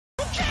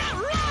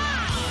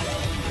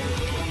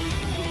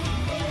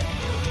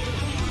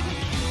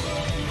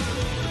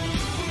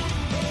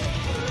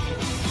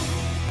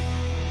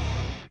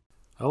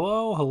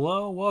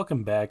Hello.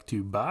 Welcome back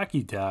to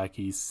Baki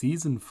Taki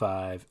Season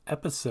 5,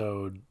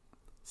 Episode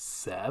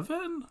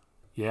 7?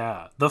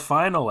 Yeah, the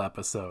final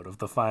episode of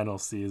the final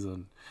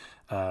season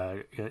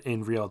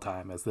in real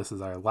time, as this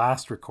is our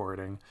last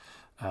recording.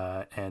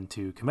 And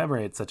to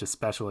commemorate such a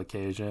special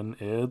occasion,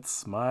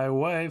 it's my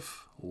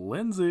wife,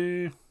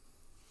 Lindsay.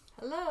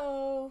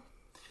 Hello.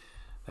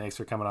 Thanks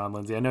for coming on,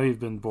 Lindsay. I know you've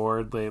been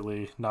bored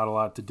lately, not a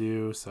lot to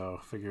do, so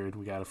figured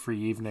we got a free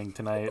evening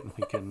tonight and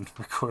we can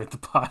record the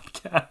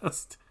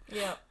podcast.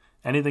 Yeah.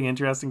 Anything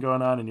interesting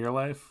going on in your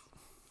life?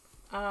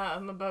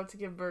 I'm about to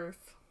give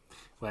birth.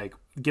 Like,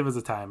 give us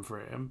a time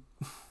frame.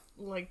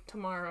 Like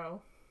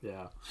tomorrow.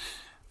 Yeah.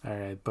 All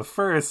right. But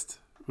first,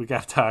 we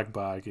got to talk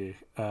Baki.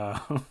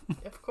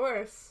 Of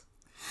course.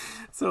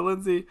 So,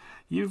 Lindsay,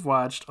 you've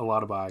watched a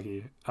lot of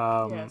Baki.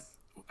 Yes.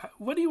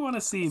 What do you want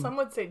to see? Some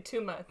would say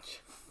too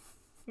much.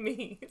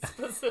 Me,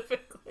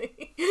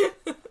 specifically.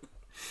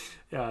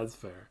 Yeah, that's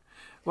fair.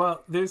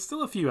 Well, there's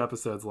still a few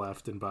episodes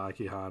left in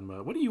Baki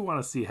Hanma. What do you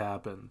want to see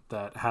happen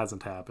that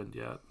hasn't happened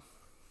yet?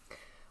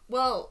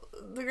 Well,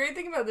 the great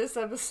thing about this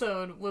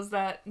episode was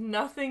that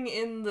nothing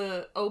in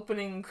the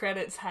opening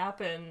credits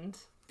happened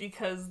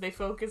because they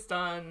focused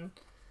on,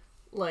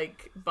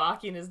 like,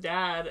 Baki and his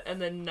dad,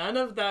 and then none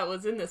of that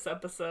was in this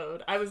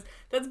episode.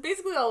 That's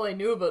basically all I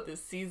knew about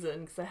this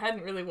season, because I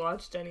hadn't really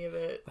watched any of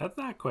it. That's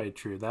not quite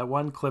true. That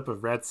one clip of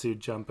Retsu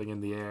jumping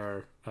in the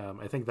air,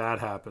 I think that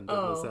happened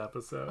in this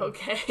episode.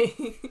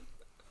 Okay.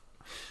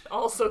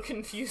 Also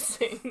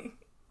confusing.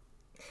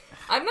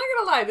 I'm not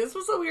gonna lie, this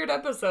was a weird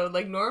episode.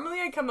 Like, normally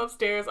I come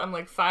upstairs, I'm,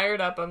 like,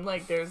 fired up, I'm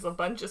like, there's a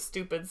bunch of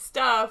stupid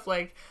stuff,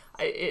 like,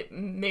 it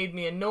made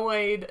me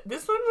annoyed.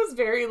 This one was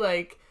very,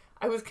 like,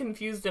 I was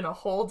confused in a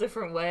whole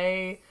different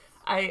way.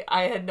 I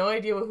had no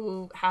idea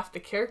who half the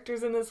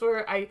characters in this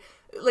were.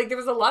 There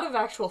was a lot of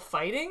actual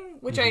fighting,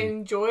 which I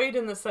enjoyed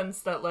in the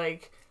sense that,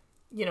 like,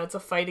 you know, it's a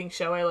fighting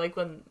show. I like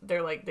when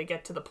they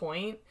get to the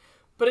point.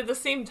 But at the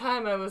same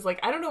time, I was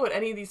like, I don't know what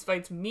any of these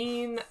fights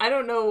mean. I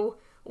don't know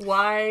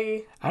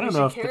why I don't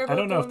know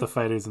if the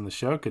fighters in the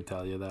show could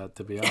tell you that,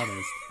 to be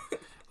honest.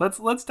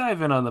 Let's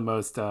dive in on the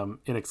most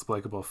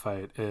inexplicable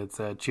fight. It's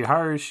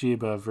Chiharu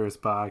Shiba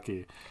versus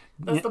Baki.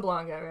 That's the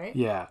blonde guy, right?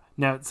 Yeah.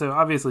 Now, so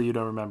obviously you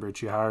don't remember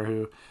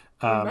Chiharu.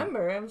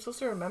 I'm supposed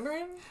to remember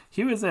him?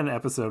 He was in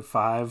episode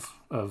 5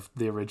 of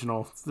the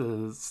original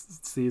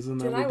season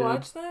that we did. Did I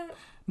watch that?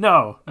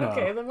 No.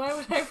 Okay, then why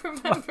would I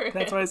remember him?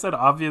 That's why I said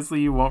obviously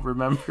you won't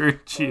remember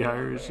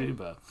Chiharu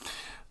Shiba.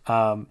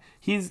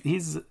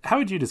 He's how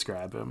would you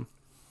describe him?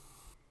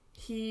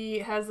 He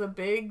has a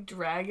big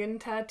dragon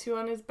tattoo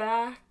on his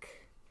back.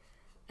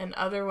 And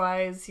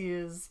otherwise, he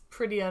is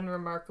pretty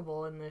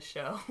unremarkable in this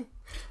show.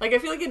 Like, I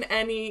feel like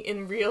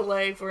in real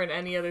life or in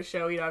any other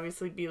show, he'd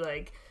obviously be,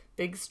 like,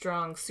 big,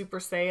 strong, Super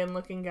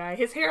Saiyan-looking guy.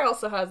 His hair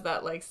also has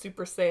that, like,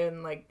 Super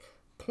Saiyan, like,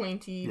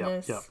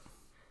 pointiness. Yep.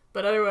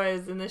 But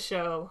otherwise, in this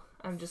show,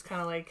 I'm just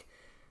kind of like,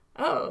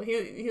 oh,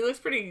 he looks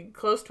pretty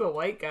close to a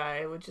white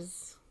guy, which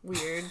is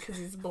weird, because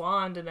he's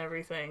blonde and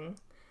everything.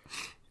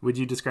 Would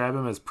you describe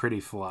him as pretty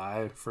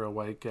fly for a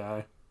white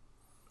guy?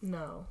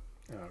 No.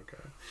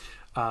 Okay.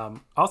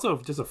 Also,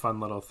 just a fun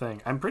little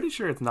thing. I'm pretty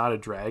sure it's not a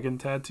dragon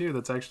tattoo.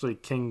 That's actually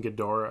King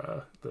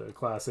Ghidorah, the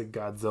classic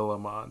Godzilla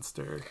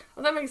monster.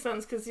 Well, that makes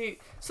sense, because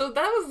so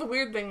that was the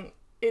weird thing.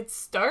 It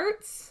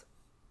starts,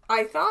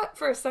 I thought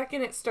for a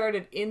second it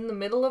started in the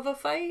middle of a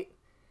fight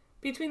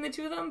between the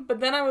two of them, but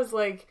then I was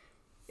like,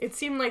 it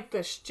seemed like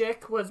the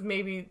shtick was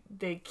maybe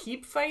they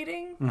keep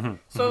fighting.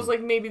 I was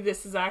like, maybe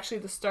this is actually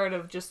the start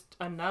of just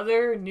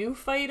another new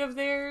fight of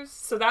theirs.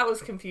 So that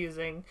was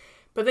confusing.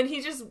 But then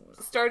he just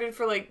started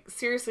for, like,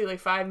 seriously, like,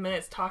 5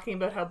 minutes talking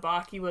about how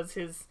Baki was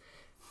his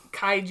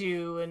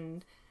kaiju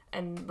and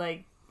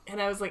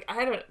I was like,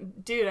 I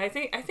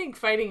think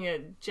fighting a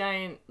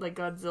giant, like,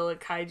 Godzilla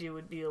kaiju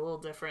would be a little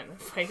different than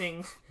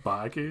fighting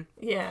Baki?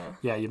 Yeah.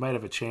 Yeah, you might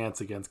have a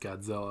chance against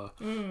Godzilla.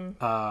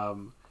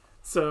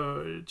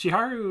 So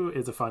Chiharu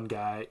is a fun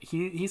guy.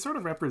 He sort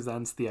of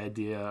represents the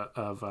idea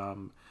of,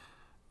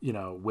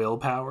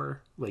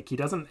 willpower. Like,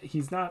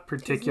 he's not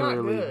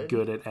particularly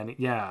good at any,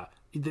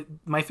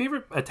 my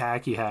favorite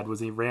attack he had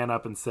was he ran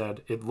up and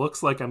said, "It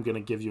looks like I'm going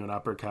to give you an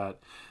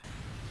uppercut."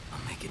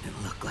 I'm making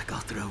it look like I'll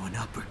throw an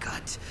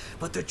uppercut,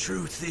 but the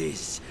truth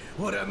is,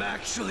 what I'm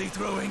actually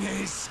throwing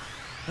is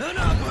an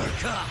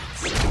uppercut.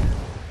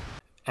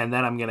 And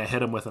then I'm going to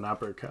hit him with an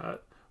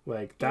uppercut.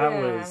 Like,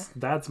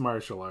 that's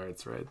martial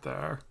arts right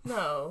there.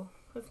 No,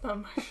 that's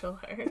not martial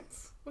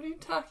arts. What are you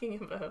talking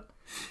about?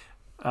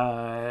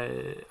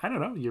 I don't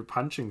know. You're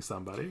punching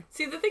somebody.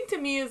 See, the thing to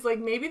me is, like,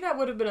 maybe that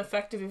would have been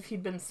effective if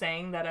he'd been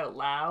saying that out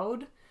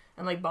loud.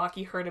 And, like,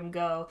 Baki heard him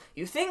go,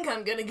 "You think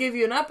I'm gonna give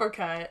you an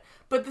uppercut?"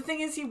 But the thing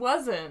is, he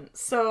wasn't.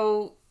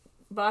 So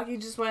Baki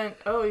just went,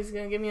 "Oh, he's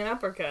gonna give me an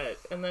uppercut,"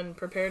 and then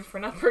prepared for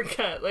an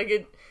uppercut. Like,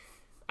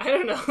 I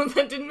don't know.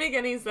 That didn't make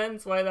any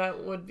sense why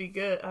that would be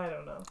good. I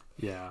don't know.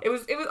 Yeah. It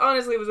was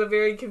honestly, it was a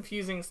very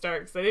confusing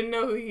start because I didn't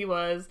know who he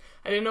was.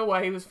 I didn't know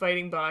why he was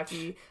fighting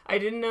Baki. I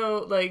didn't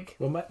know, like...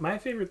 Well, my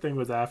favorite thing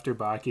was after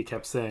Baki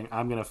kept saying,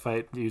 I'm going to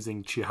fight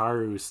using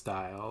Chiharu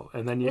style.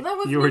 And then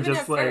you were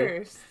just like...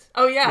 First.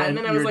 Oh, yeah. And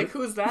then I was like,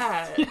 who's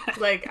that? Yeah.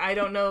 Like, I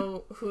don't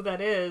know who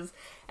that is.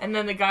 And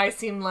then the guy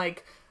seemed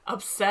like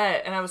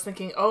upset. And I was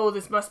thinking, oh,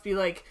 this must be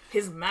like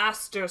his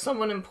master,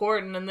 someone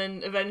important. And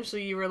then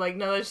eventually you were like,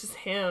 no, that's just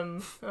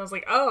him. And I was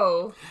like,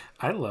 oh.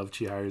 I love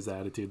Chiharu's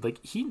attitude.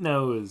 Like, he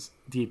knows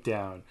deep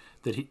down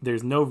that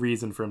there's no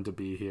reason for him to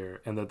be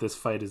here and that this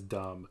fight is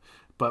dumb.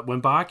 But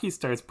when Baki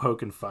starts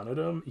poking fun at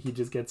him, he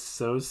just gets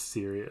so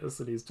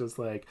serious. And he's just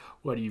like,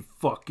 what are you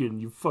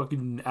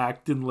fucking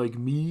acting like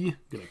me?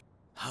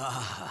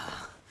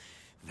 Ha,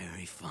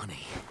 very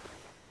funny.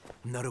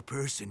 Not a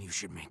person you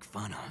should make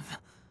fun of.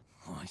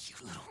 Oh, you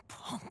little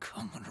punk,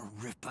 I'm gonna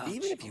rip out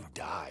Even if you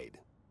died.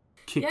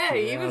 Yeah,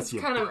 he was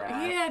kind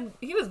of,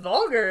 he was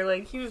vulgar.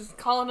 Like, he was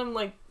calling him,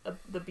 like,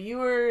 the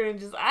B-word, and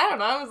just, I don't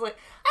know, I was like,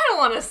 I don't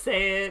want to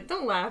say it.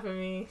 Don't laugh at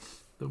me.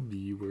 The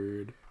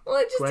B-word. Well,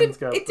 it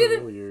just it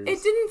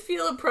didn't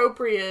feel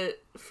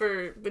appropriate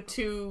for the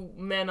two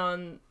men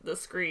on the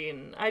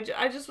screen. I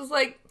just was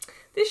like,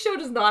 this show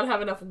does not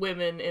have enough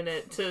women in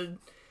it to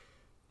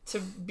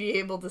be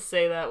able to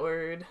say that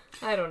word.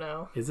 I don't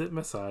know. Is it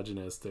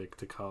misogynistic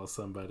to call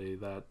somebody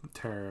that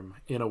term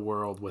in a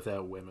world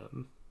without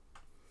women?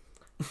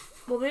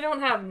 Well, they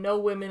don't have no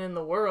women in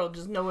the world,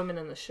 just no women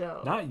in the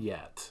show. Not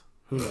yet.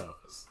 Who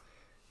knows?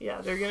 Yeah,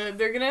 they're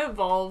gonna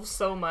evolve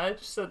so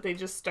much so that they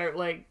just start,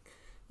 like,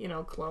 you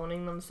know,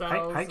 cloning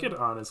themselves. I could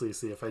honestly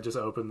see if I just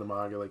opened the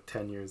manga like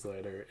 10 years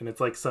later and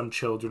it's like some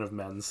Children of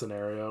Men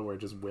scenario where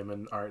just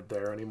women aren't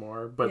there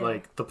anymore, but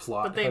like the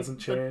plot hasn't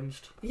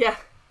changed. Yeah.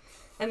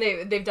 And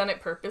they've done it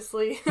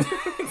purposely.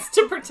 It's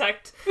to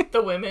protect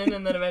the women,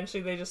 and then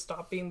eventually they just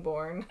stop being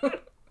born.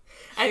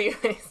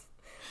 Anyways.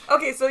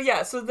 Okay, so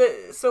yeah, so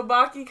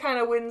Baki kind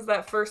of wins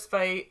that first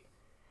fight,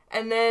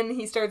 and then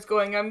he starts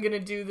going, I'm gonna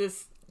do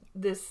this.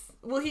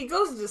 Well, he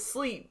goes to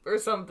sleep or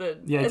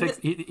something. Yeah,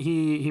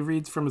 he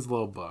reads from his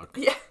little book.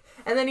 Yeah,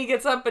 and then he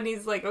gets up and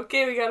he's like,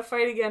 okay, we gotta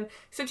fight again.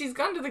 Except he's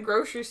gone to the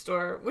grocery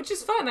store, which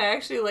is fun. I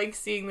actually like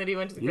seeing that he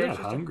went to the grocery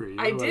store. Hungry.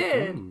 I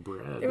did.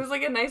 Bread. There was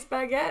like a nice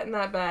baguette in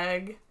that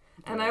bag,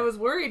 and I was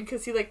worried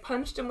because he like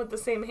punched him with the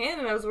same hand,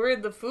 and I was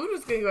worried the food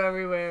was gonna go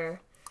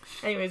everywhere.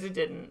 Anyways, it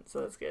didn't,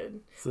 so that's good.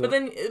 So, but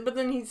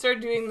then he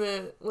started doing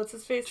the what's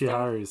his face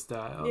Chiharu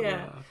style.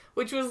 Yeah,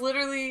 which was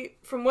literally,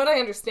 from what I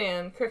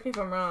understand, correct me if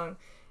I'm wrong,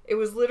 it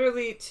was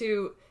literally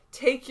to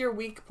take your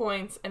weak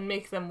points and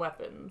make them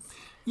weapons.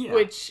 Yeah.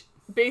 Which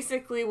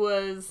basically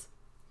was,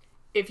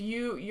 if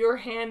your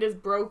hand is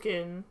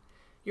broken,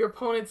 your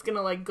opponent's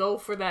gonna like go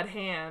for that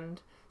hand,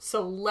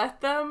 so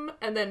let them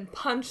and then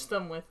punch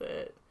them with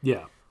it.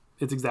 Yeah.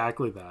 It's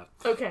exactly that.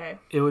 Okay.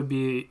 It would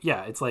be,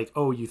 it's like,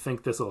 oh, you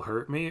think this will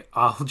hurt me?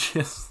 I'll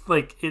just,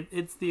 like,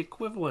 it's the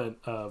equivalent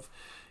of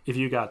if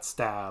you got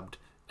stabbed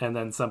and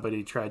then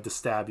somebody tried to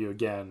stab you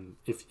again.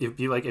 If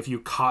you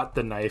caught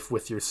the knife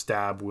with your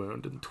stab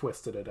wound and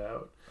twisted it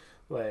out.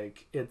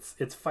 Like,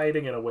 it's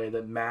fighting in a way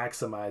that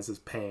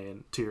maximizes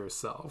pain to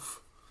yourself.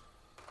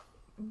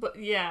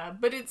 But, yeah,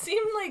 but it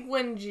seemed like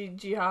when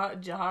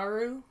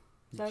Chiharu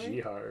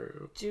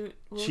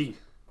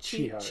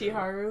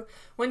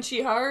when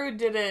Chiharu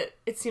did it,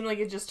 it seemed like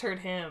it just hurt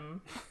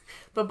him.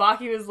 But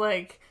Baki was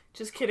like,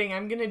 just kidding,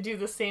 I'm gonna do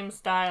the same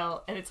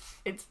style, and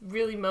it's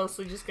really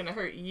mostly just gonna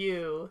hurt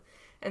you.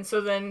 And so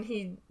then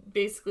he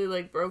basically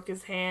like broke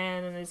his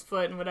hand and his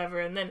foot and whatever,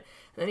 and then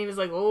he was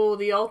like, oh,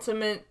 the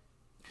ultimate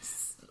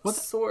not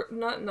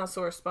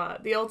sore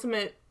spot, the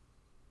ultimate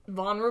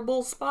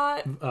vulnerable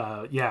spot.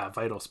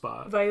 Vital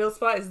spot. Vital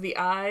spot is the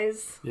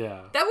eyes.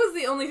 Yeah. That was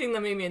the only thing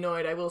that made me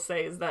annoyed, I will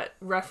say, is that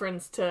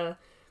reference to,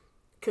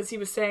 because he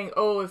was saying,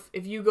 oh,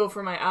 if you go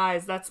for my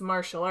eyes, that's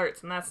martial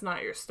arts and that's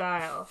not your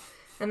style.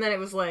 And then it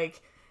was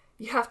like,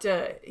 you have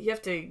to,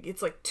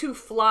 it's like two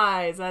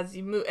flies as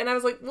you move. And I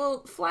was like,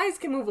 well, flies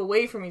can move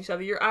away from each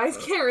other. Your eyes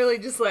can't really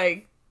just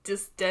like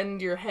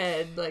distend your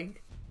head.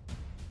 Like,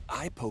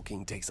 eye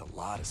poking takes a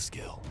lot of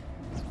skill.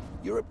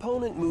 Your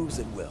opponent moves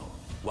at will,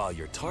 while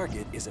your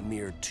target is a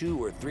mere 2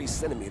 or 3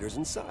 centimeters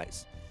in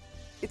size.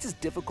 It's as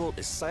difficult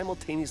as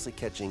simultaneously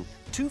catching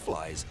 2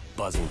 flies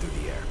buzzing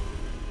through the air.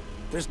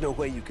 There's no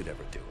way you could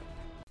ever do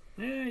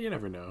it. Yeah, you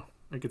never know.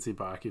 I could see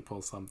Baki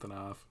pull something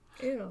off.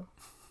 Ew.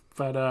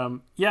 But, I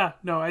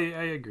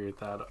agree with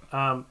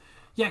that.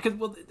 Because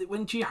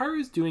when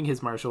Chiharu's doing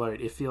his martial art,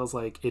 it feels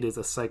like it is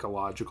a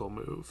psychological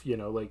move. You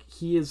know, like,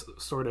 he is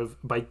sort of,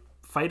 by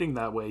fighting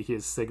that way, he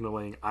is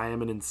signaling, I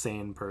am an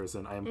insane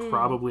person. I am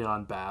probably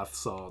on bath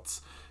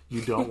salts.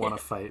 You don't want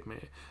to fight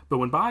me. But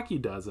when Baki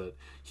does it,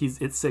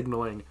 it's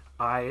signaling,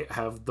 I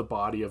have the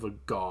body of a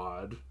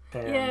god.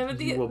 Yeah, but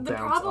you will the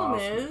bounce problem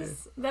off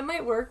is me. that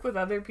might work with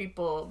other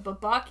people, but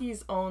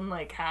Baki's own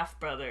like half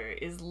brother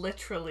is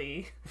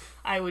literally,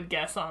 I would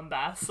guess, on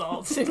bath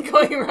salts and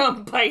going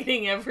around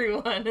biting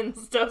everyone and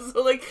stuff.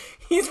 So like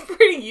he's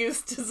pretty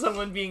used to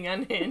someone being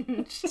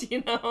unhinged,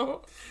 you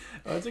know.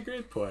 Oh, that's a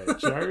great point.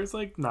 Jar's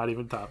like not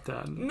even top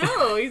 10.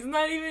 No, he's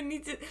not even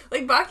need to.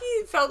 Like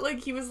Baki felt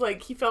like he was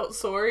like he felt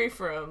sorry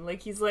for him.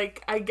 Like he's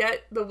like, I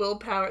get the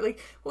willpower. Like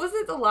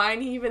wasn't it the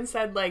line he even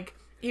said like,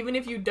 even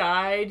if you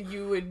died,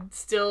 you would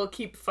still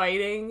keep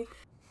fighting?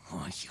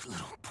 Oh, you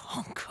little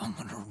punk! I'm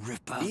gonna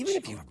rip out. Even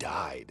if you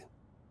died.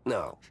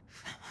 No.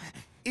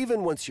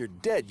 Even once you're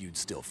dead, you'd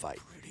still fight.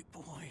 Pretty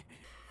boy.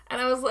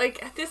 And I was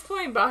like, at this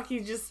point,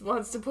 Baki just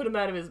wants to put him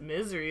out of his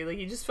misery. Like,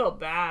 he just felt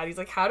bad. He's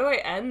like, how do I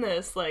end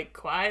this, like,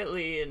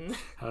 quietly? And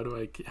How do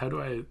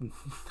I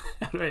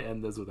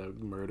end this without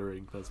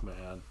murdering this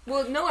man?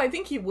 well, no, I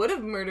think he would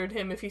have murdered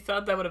him if he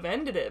thought that would have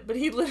ended it. But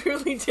he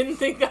literally didn't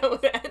think that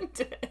would end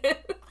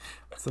it.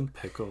 Some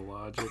pickle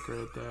logic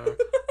right there.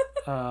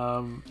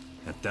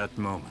 At that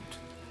moment,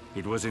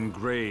 it was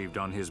engraved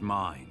on his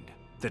mind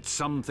that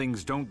some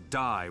things don't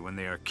die when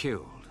they are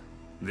killed.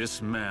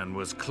 This man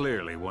was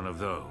clearly one of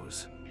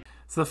those.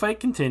 So the fight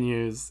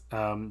continues.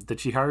 The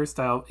Chiharu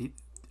style.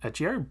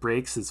 Chiharu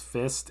breaks his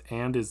fist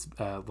and his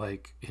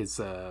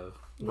the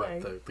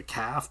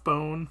calf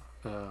bone.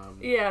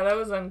 Yeah, that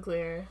was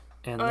unclear.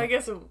 And I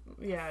guess,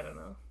 yeah, I don't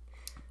know.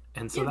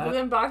 And so But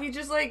then Baki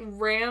just, like,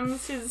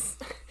 rams his...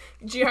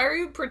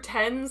 Chiharu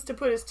pretends to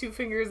put his two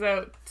fingers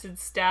out to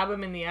stab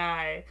him in the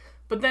eye.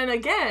 But then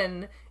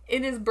again,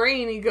 in his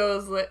brain, he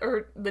goes,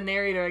 or the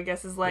narrator, I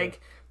guess, is like...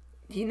 Yeah.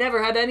 He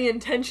never had any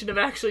intention of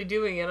actually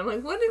doing it. I'm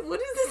like, what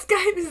is this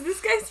guy? Is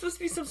this guy supposed to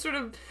be some sort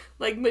of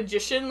like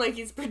magician? Like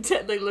he's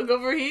like look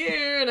over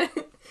here, and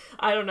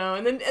I don't know.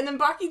 And then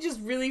Baki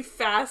just really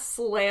fast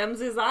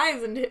slams his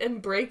eyes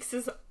and breaks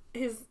his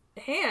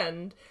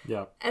hand.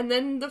 Yeah. And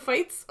then the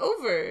fight's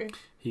over.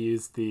 He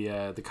used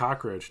the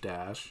cockroach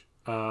dash.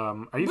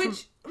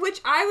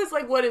 Which I was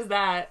like, what is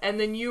that? And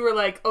then you were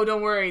like, oh,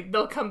 don't worry,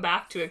 they'll come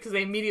back to it because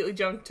they immediately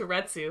jumped to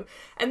Retsu.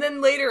 And then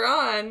later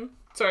on.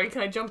 Sorry,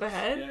 can I jump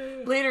ahead?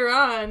 Yeah. Later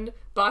on,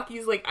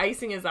 Baki's like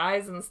icing his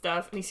eyes and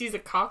stuff, and he sees a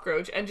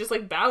cockroach and just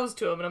like bows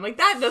to him, and I'm like,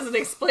 that doesn't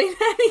explain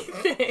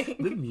anything.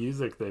 The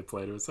music they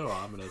played was so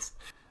ominous.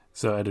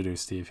 So, editor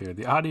Steve here.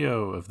 The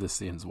audio of this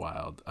scene's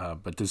wild,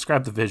 but to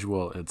describe the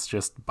visual, it's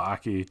just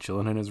Baki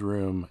chilling in his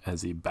room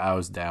as he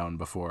bows down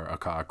before a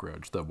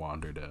cockroach that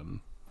wandered in.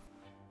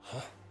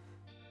 Huh?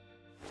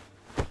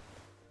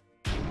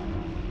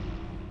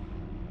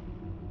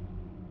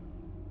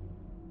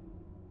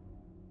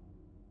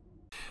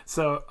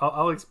 So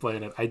I'll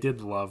explain it. I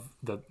did love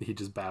that he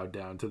just bowed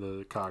down to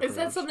the cockroach. Is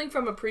that something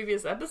from a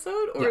previous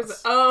episode, or Yes. is it?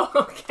 Oh,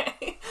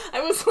 okay.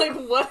 I was like,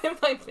 what am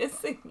I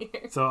missing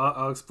here? So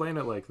I'll explain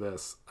it like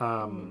this.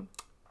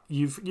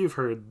 You've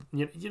heard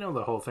you know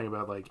the whole thing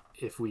about like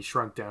if we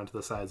shrunk down to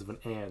the size of an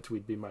ant,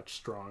 we'd be much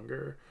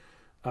stronger.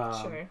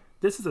 Sure.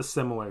 This is a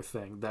similar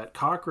thing that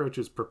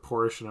cockroaches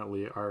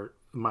proportionately are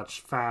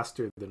much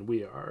faster than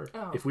we are.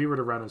 Oh. If we were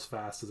to run as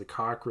fast as a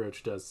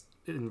cockroach does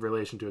in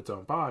relation to its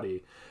own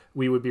body,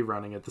 we would be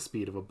running at the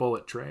speed of a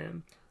bullet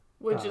train.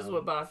 Which is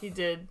what Baki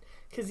did,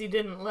 because he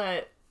didn't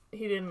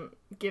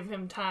give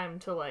him time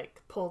to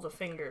like pull the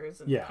fingers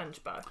and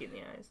punch Baki in the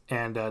eyes.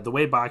 And the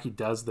way Baki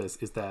does this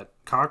is that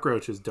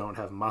cockroaches don't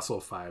have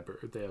muscle fiber.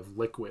 They have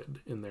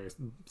liquid in their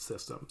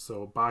system.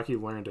 So Baki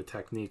learned a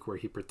technique where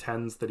he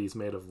pretends that he's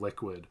made of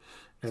liquid.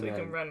 And so he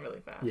can run really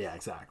fast. Yeah,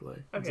 exactly.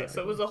 Okay, exactly.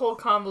 so it was a whole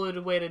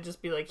convoluted way to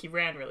just be like, he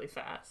ran really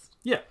fast.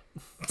 Yeah.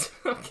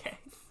 Okay.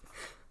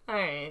 All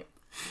right.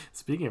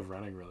 Speaking of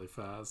running really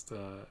fast,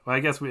 well, I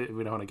guess we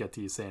don't want to get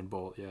to Usain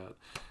Bolt yet.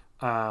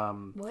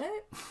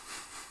 What?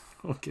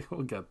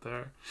 We'll get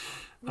there.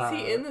 Was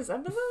he in this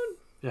episode?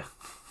 Yeah.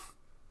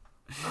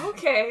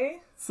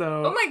 Okay.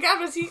 So. Oh my God,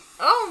 was he?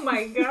 Oh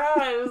my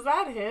God, was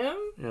that him?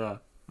 Yeah.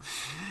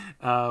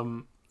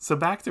 So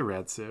back to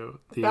Retsu.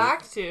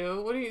 Back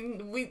to what do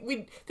you?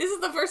 We. This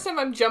is the first time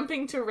I'm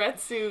jumping to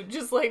Retsu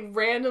just like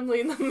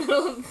randomly in the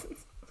middle of.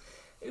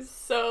 It's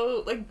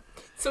so like.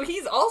 So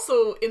he's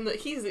also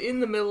he's in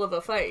the middle of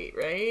a fight,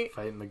 right?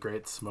 Fighting the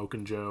great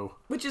Smokin' Joe.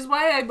 Which is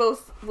why I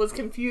both was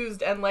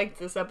confused and liked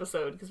this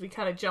episode, because we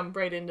kind of jump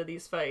right into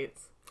these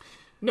fights.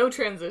 No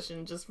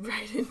transition, just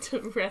right into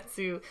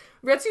Retsu.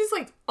 Retsu's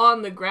like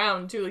on the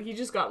ground too, like he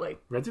just got like...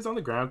 Retsu's on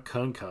the ground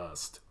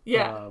concussed.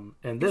 Yeah.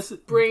 And his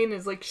brain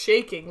is like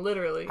shaking,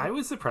 literally. I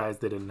was surprised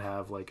they didn't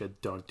have like a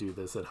don't do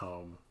this at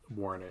home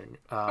warning.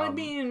 I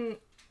mean...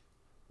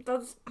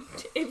 That's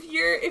if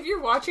you're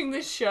watching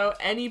this show,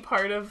 any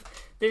part of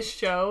this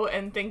show,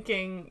 and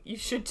thinking you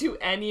should do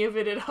any of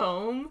it at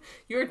home,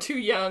 you're too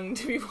young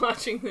to be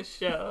watching this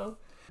show.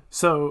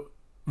 So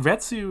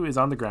Retsu is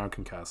on the ground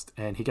concussed,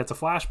 and he gets a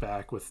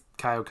flashback with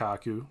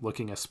Kaiokaku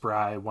looking a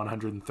spry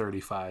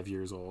 135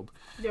 years old.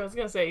 Yeah, I was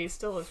gonna say he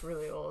still looks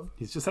really old.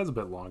 He just has a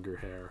bit longer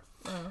hair.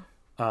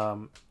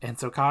 Oh. And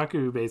so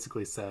Kaku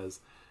basically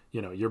says,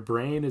 your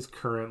brain is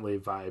currently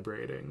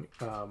vibrating.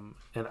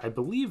 And I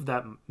believe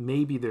that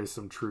maybe there's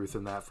some truth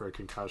in that for a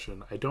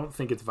concussion. I don't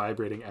think it's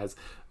vibrating as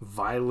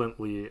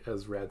violently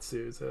as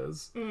Retsu's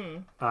is.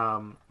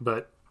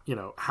 But,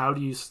 how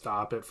do you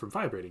stop it from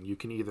vibrating? You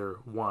can either,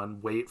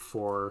 one, wait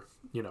for,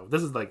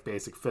 this is like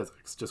basic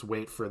physics. Just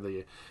wait for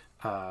the,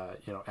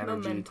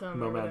 energy,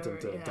 momentum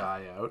to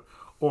die out.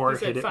 Or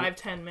hit it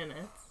 5-10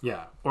 minutes.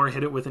 Yeah, or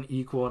hit it with an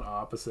equal and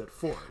opposite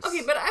force.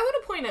 Okay, but I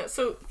want to point out,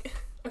 so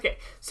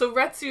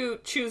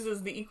Retsu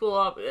chooses the equal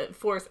opposite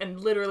force and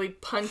literally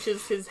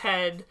punches his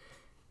head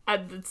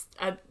at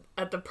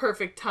the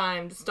perfect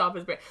time to stop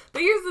his brain.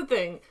 But here's the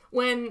thing: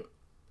 when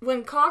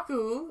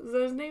Kaku, is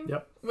that his name?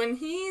 Yep. When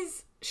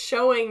he's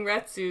showing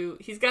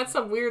Retsu, he's got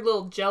some weird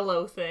little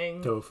jello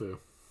thing. Tofu.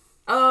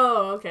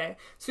 Oh, okay.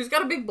 So he's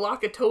got a big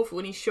block of tofu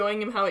and he's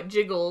showing him how it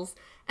jiggles.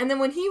 And then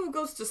when he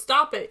goes to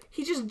stop it,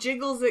 he just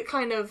jiggles it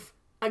kind of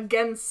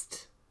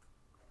against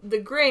the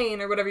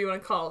grain or whatever you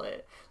want to call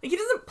it. Like, he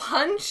doesn't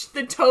punch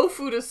the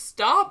tofu to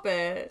stop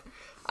it.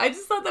 I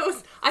just thought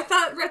I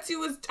thought Retsu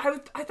was,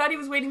 I thought he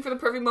was waiting for the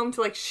perfect moment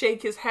to, like,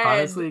 shake his head.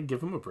 Honestly,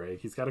 give him a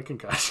break. He's got a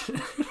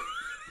concussion.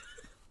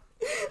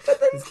 But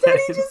then instead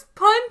he just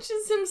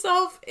punches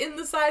himself in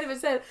the side of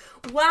his head.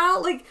 Wow,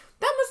 like,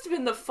 that must have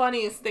been the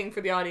funniest thing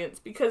for the audience,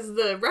 because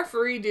the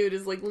referee dude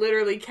is, like,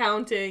 literally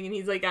counting, and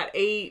he's, like, at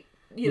 8,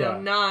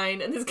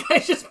 9, and this guy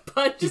just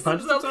punches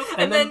himself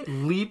and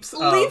then leaps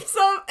up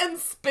and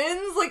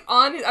spins, like,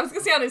 on his, I was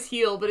gonna say on his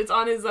heel, but it's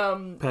on his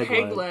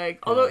peg leg.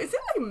 Although, is it,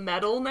 like,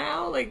 metal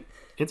now? Like,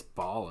 it's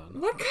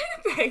ballin'. What kind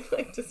of peg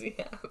leg does he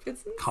have?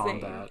 It's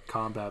insane.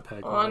 Combat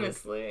peg leg.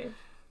 Honestly.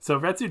 So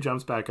Retsu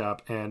jumps back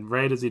up, and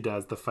right as he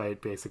does, the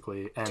fight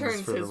basically ends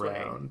Turns for the his way.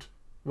 round.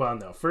 Well,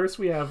 no. First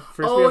we have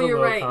a you're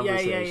little right.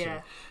 conversation.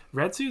 Yeah.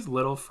 Retsu's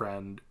little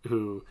friend,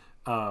 who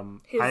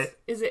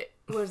is it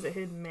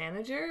his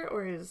manager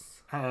or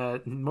his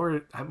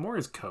more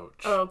his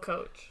coach. Oh,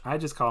 coach. I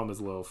just call him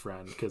his little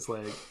friend because,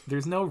 like,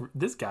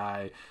 this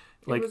guy.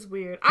 Like, it was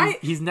weird.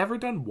 He's never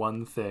done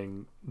one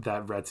thing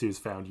that Retsu's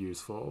found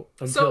useful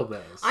until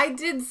this. I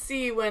did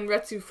see when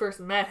Retsu first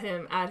met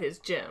him at his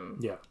gym.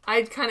 Yeah.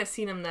 I'd kind of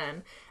seen him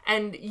then.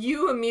 And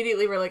you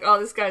immediately were like, oh,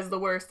 this guy's the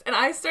worst. And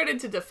I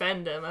started to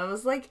defend him. I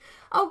was like,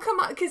 oh,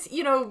 come on. Because,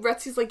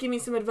 Retsu's like, give me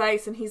some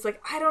advice. And he's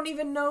like, I don't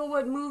even know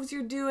what moves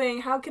you're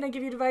doing. How can I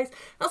give you advice? And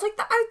I was like,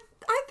 I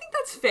think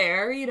that's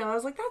fair. I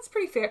was like, that's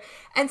pretty fair.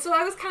 And so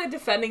I was kind of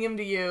defending him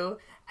to you.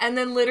 And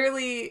then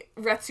literally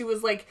Retsu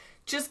was like,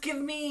 just give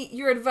me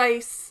your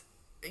advice,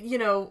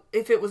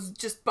 if it was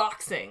just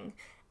boxing.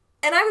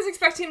 And I was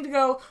expecting him to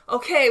go,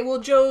 okay, well,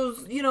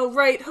 Joe's,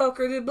 right hook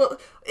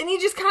and he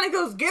just kind of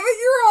goes, give it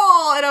your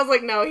all. And I was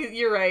like, no,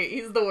 you're right.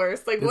 He's the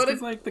worst. Like, what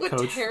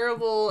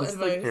terrible advice.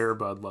 This is like Air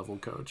Bud level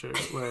coaching.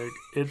 Like,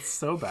 it's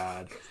so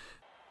bad.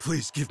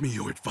 Please give me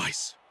your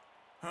advice.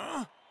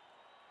 Huh?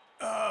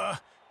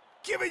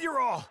 Give it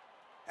your all.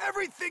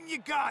 Everything you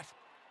got.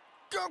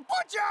 Go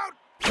punch out!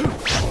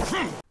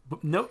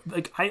 No,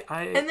 like,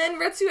 I... And then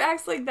Retsu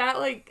acts like that,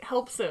 like,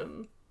 helps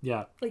him.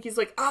 Yeah. Like, he's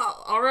like,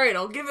 oh, all right,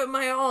 I'll give it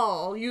my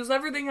all. I'll use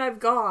everything I've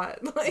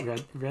got. Like,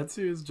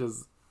 Retsu is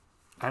just...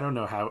 I don't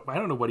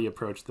know what he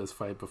approached this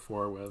fight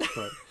before with,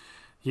 but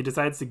he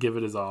decides to give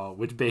it his all,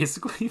 which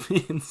basically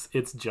means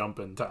it's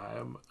jumping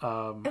time.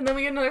 And then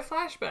we get another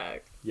flashback.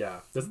 Yeah,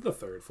 this is the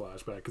third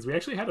flashback, because we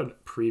actually had a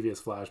previous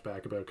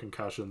flashback about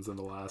concussions in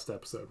the last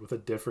episode with a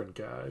different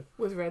guy.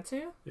 With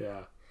Retsu?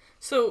 Yeah.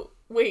 So,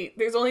 wait,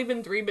 there's only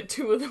been 3, but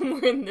 2 of them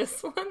were in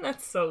this one?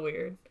 That's so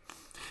weird.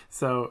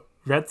 So,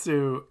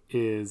 Retsu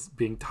is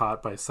being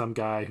taught by some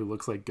guy who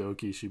looks like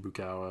Goki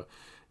Shibukawa,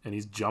 and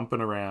he's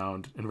jumping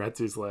around, and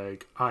Retsu's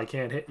like, oh, I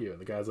can't hit you.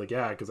 And the guy's like,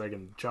 yeah, because I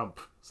can jump,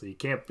 so you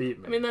can't beat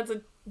me. I mean,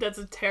 that's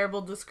a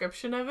terrible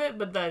description of it,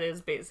 but that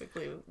is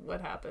basically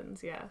what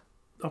happens, yeah.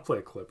 I'll play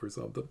a clip or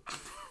something.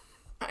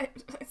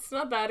 It's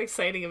not that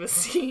exciting of a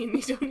scene.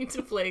 You don't need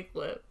to play a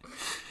clip.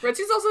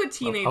 Retsu's also a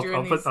teenager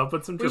in these. I'll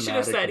put some dramatic. We should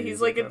have said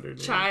he's like a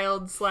underneath.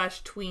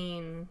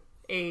 child/tween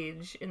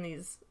age in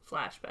these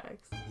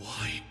flashbacks.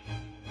 Why?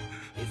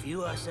 If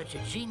you are such a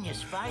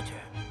genius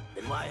fighter,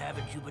 then why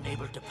haven't you been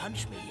able to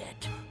punch me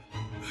yet?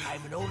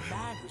 I'm an old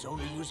man who's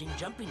only using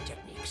jumping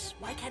techniques.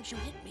 Why can't you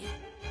hit me?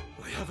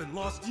 I haven't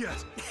lost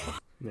yet.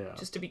 Yeah.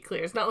 Just to be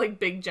clear, it's not like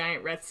big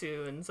giant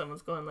Retsu and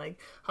someone's going like,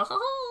 ha ha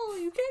ha,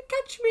 you can't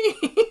catch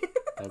me.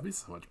 That'd be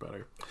so much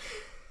better.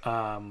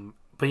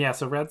 But yeah,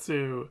 so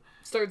Retsu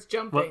starts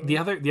jumping. Well,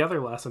 the other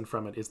lesson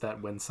from it is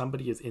that when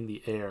somebody is in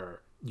the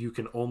air, you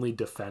can only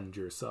defend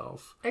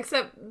yourself.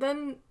 Except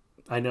then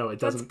I know it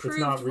doesn't. That's it's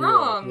not proved real.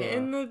 wrong Yeah.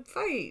 in the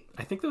fight.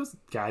 I think those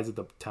guys at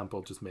the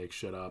temple just make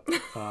shit up.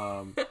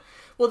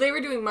 Well, they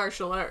were doing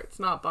martial arts,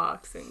 not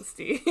boxing,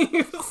 Steve.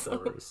 Of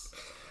course.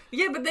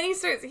 Yeah, but then he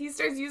starts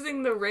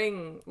using the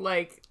ring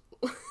like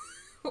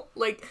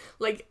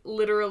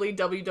literally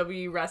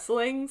WWE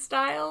wrestling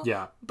style.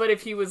 Yeah. But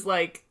if he was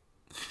like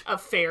a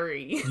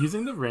fairy.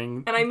 Using the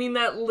ring. And I mean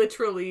that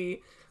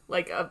literally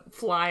like a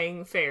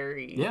flying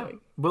fairy. Yeah. Like,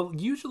 well,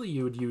 usually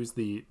you would use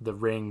the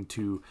ring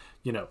to,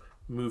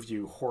 move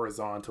you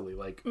horizontally,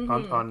 like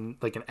on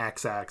like an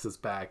x-axis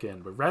back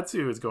in. But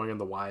Retsu is going on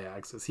the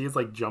y-axis. He is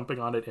like jumping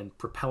on it and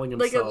propelling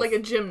himself like a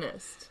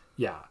gymnast.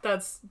 Yeah,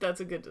 that's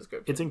a good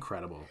description. It's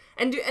incredible.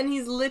 And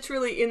he's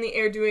literally in the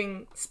air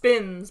doing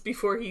spins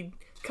before he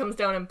comes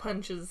down and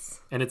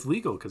punches. And it's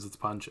legal because it's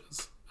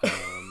punches.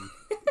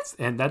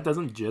 And that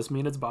doesn't just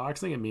mean it's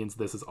boxing. It means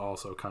this is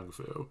also kung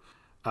fu.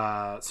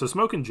 So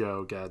Smokin'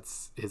 Joe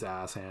gets his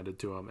ass handed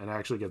to him and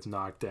actually gets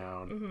knocked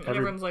down. And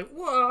everyone's like,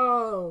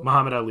 whoa.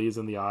 Muhammad Ali's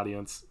in the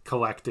audience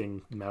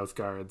collecting mouth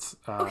guards.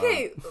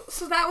 Okay,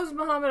 so that was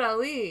Muhammad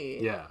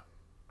Ali. Yeah.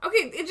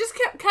 Okay, it just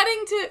kept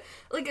cutting to,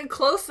 like, a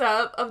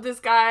close-up of this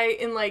guy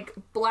in, like,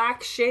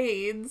 black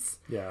shades.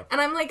 Yeah. And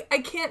I'm like, I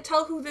can't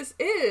tell who this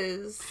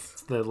is.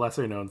 It's the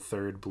lesser-known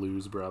third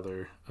Blues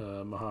brother,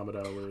 Muhammad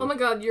Ali. Oh my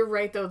god, you're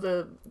right, though.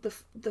 The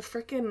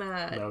frickin'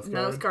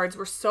 mouth guards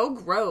were so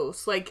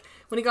gross. Like,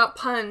 when he got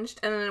punched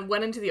and then it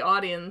went into the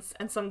audience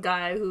and some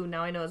guy who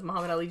now I know is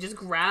Muhammad Ali just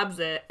grabs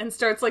it and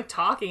starts, like,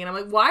 talking. And I'm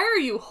like, why are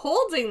you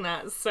holding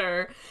that,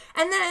 sir?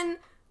 And then,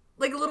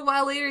 like, a little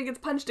while later he gets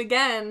punched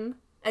again.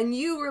 And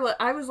you were like,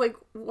 I was like,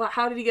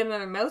 how did he get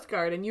another mouth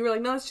guard? And you were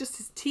like, no, it's just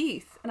his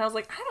teeth. And I was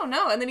like, I don't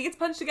know. And then he gets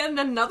punched again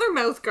and another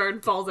mouth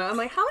guard falls out. I'm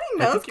like, how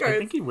many mouth guards? I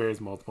think he wears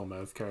multiple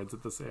mouth guards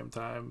at the same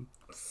time.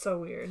 So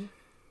weird.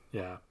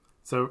 Yeah.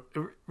 So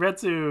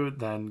Retsu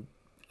then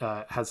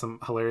has some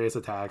hilarious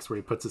attacks where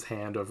he puts his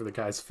hand over the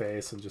guy's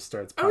face and just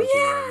starts punching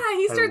him.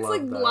 He starts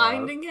like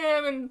blinding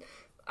him and...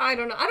 I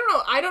don't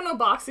know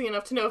boxing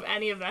enough to know if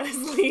any of that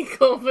is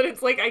legal, but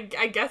it's like,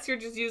 I guess you're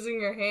just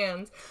using your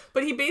hands.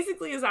 But he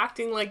basically is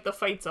acting like the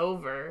fight's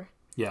over.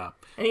 Yeah.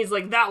 And he's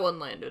like, that one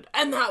landed,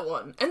 and that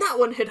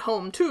one hit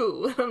home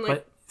too. I'm like,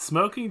 but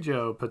Smokin'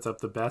 Joe puts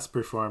up the best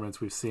performance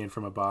we've seen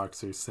from a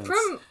boxer since...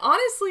 From,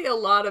 honestly, a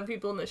lot of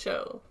people in the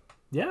show.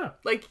 Yeah.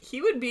 Like,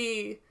 he would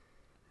be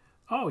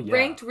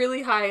ranked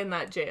really high in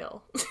that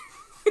jail.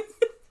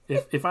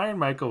 If Iron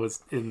Michael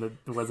wasn't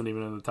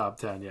even in the top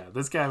 10, yeah,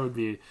 this guy would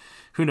be,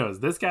 who knows?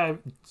 This guy,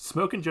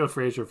 Smokin' Joe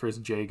Frazier versus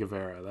Jay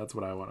Guevara. That's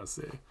what I want to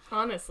see.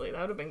 Honestly,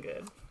 that would have been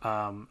good.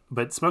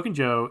 But Smokin'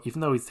 Joe,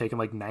 even though he's taken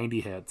like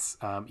 90 hits,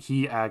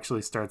 he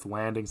actually starts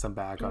landing some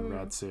back on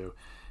Retsu,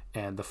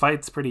 and the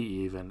fight's pretty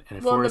even.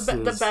 And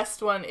the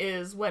best one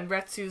is when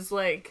Retsu's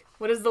like,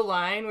 what is the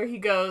line where he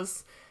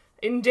goes,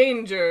 in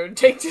danger,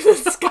 take to the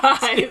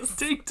skies.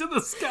 Take to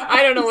the skies.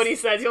 I don't know what he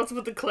says. You'll have to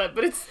put the clip,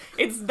 but it's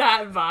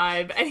that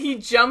vibe. And he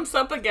jumps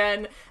up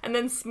again, and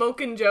then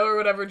Smokin' Joe or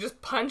whatever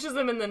just punches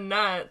him in the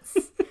nuts.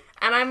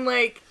 And I'm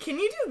like, can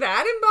you do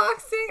that in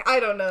boxing? I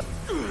don't know.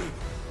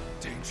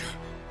 Danger.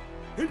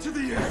 Into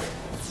the air.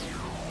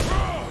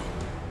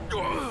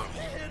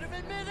 Hit him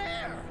in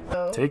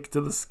midair. Take to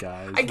the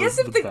skies. I guess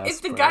if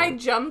the guy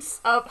jumps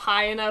up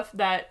high enough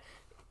that,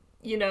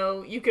 you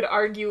know, you could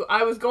argue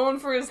I was going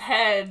for his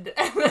head,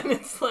 and then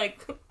it's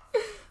like,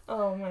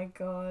 oh my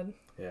god.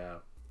 Yeah.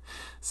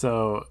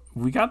 So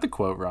we got the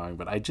quote wrong,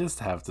 but I just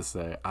have to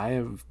say I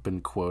have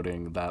been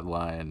quoting that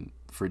line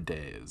for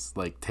days.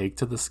 Like, take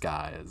to the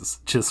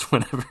skies. Just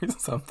whenever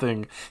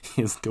something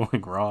is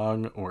going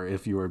wrong, or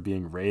if you are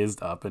being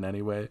raised up in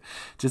any way,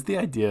 just the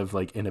idea of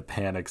like in a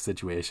panic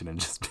situation and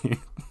just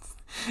being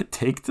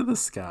take to the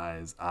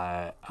skies.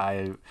 I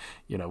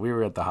we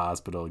were at the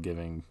hospital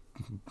giving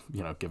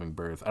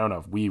birth. I don't know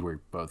if we were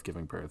both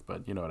giving birth,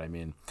 but you know what I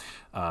mean.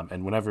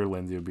 And whenever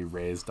Lindsay would be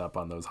raised up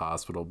on those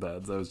hospital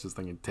beds, I was just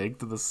thinking, take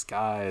to the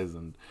skies.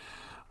 And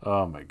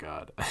oh my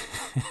God.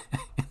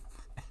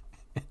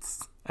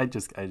 I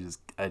just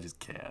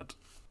can't.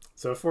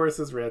 So it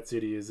forces Retsu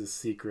to use his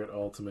secret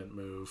ultimate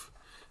move.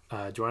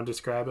 Do you want to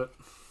describe it?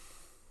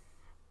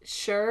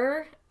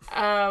 Sure.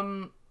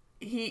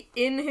 He,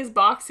 in his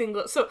boxing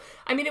glove, so,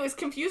 I mean, it was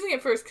confusing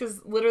at first,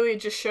 because literally it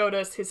just showed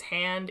us his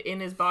hand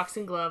in his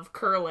boxing glove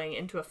curling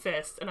into a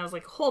fist, and I was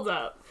like, hold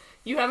up,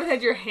 you haven't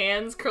had your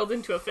hands curled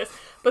into a fist?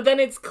 But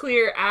then it's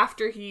clear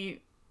after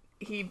he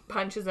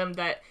punches him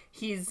that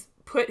he's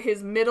put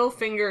his middle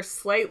finger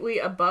slightly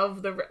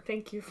above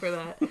thank you for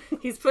that.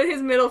 He's put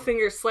his middle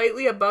finger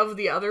slightly above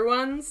the other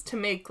ones to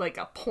make, like,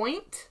 a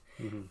point,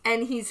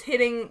 and he's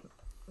hitting...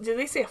 Did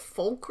they say a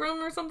fulcrum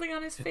or something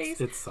on his face?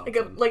 It's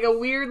something. Like a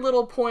weird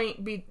little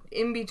point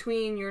in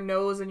between your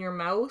nose and your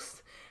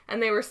mouth.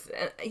 And they were,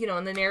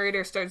 and the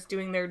narrator starts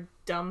doing their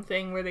dumb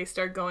thing where they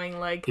start going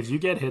like... If you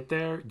get hit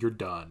there, you're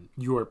done.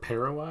 You are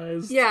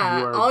paralyzed.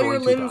 Yeah, all your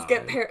limbs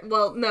get...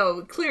 Well,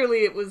 no,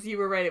 clearly you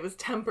were right, it was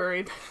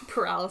temporary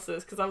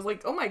paralysis. Because I was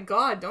like, oh my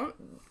God, don't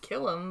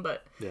kill him.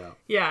 But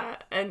yeah,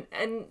 and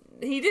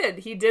he did.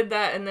 He did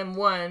that and then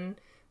won.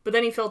 But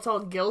then he felt all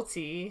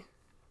guilty...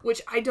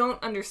 Which I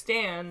don't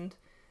understand.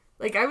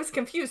 Like, I was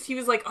confused. He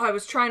was like, I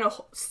was trying to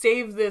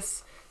save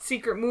this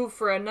secret move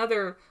for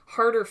another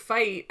harder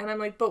fight. And I'm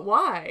like, but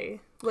why?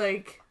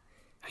 Like...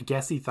 I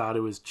guess he thought it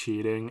was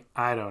cheating.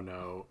 I don't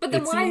know. But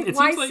then why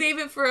save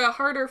it for a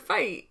harder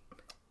fight?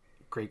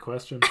 Great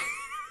question.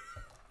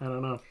 I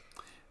don't know.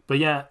 But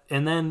yeah,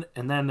 and then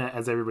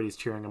as everybody's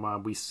cheering him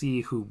on, we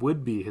see who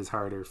would be his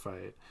harder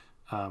fight.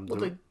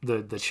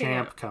 The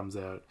champ comes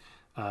out.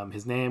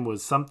 His name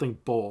was something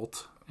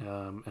Bolt.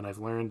 and I've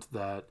learned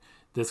that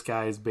this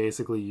guy is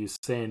basically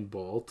Usain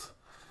Bolt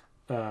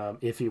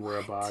if he were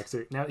a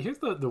boxer. Now, here's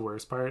the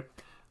worst part.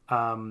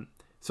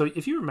 So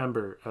if you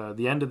remember,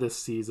 the end of this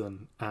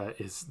season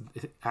is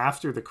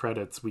after the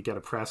credits, we get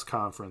a press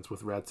conference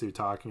with Retsu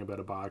talking about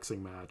a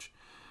boxing match.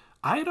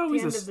 I had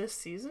always the end of this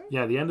season?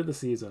 Yeah, the end of the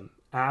season.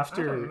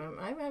 After I don't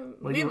remember. I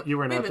haven't, well, you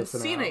weren't at the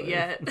finale. We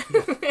haven't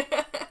seen it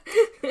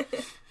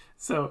yet.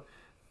 So,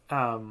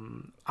 I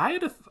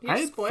had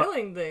You're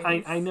spoiling things.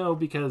 I know,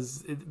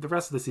 because the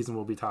rest of the season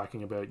we'll be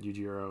talking about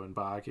Yujiro and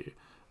Baki.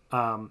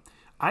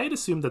 I had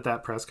assumed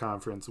that press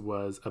conference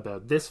was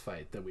about this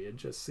fight that we had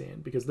just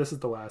seen, because this is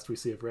the last we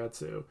see of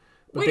Retsu.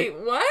 But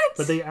what?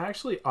 But they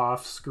actually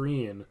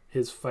off-screen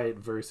his fight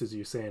versus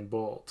Usain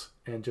Bolt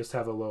and just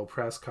have a little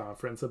press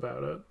conference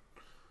about it.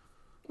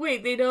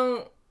 Wait, they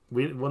don't...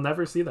 We'll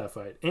never see that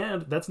fight.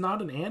 And that's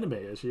not an anime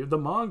issue. The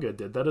manga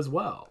did that as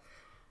well.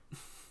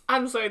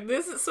 I'm sorry,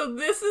 this is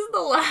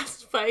the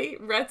last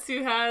fight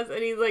Retsu has,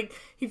 and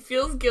he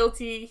feels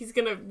guilty. He's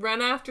gonna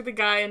run after the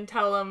guy and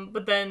tell him,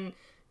 but then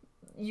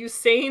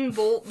Usain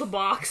Bolt, the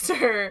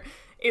boxer,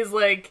 is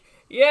like,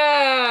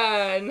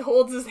 yeah, and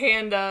holds his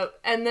hand up,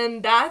 and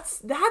then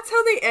that's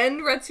how they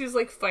end Retsu's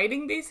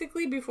fighting,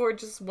 basically, before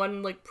just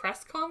one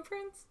press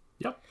conference.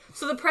 Yep.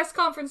 So the press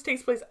conference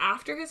takes place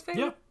after his fight?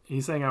 Yep.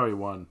 He's saying how he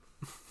won.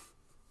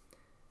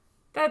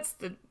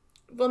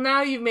 Well,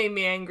 now you've made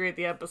me angry at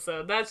the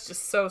episode. That's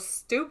just so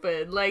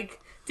stupid.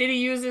 Did he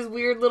use his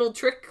weird little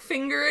trick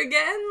finger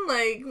again?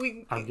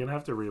 I'm gonna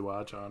have to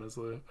rewatch,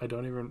 honestly. I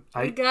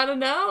gotta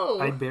know.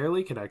 I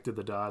barely connected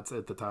the dots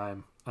at the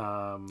time.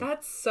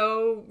 That's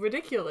so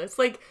ridiculous.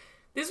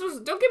 This was,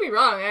 don't get me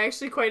wrong, I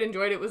actually quite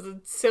enjoyed it. It was a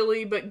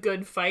silly but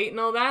good fight and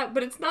all that,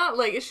 but it's not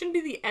it shouldn't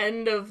be the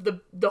end of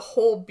the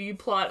whole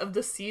B-plot of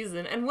the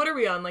season. And what are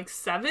we on,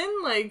 7?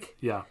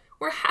 Yeah.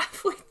 We're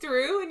halfway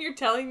through and you're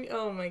telling me,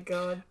 oh my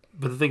god.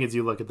 But the thing is,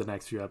 you look at the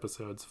next few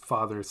episodes,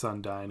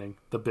 father-son dining,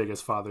 the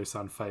biggest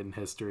father-son fight in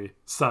history,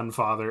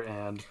 son-father,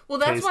 and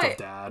taste of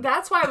dad.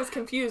 That's why I was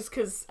confused,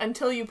 because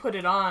until you put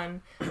it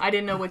on, I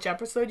didn't know which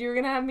episode you were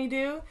going to have me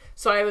do.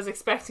 So I was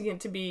expecting it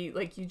to be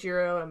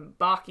Yujiro and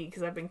Baki,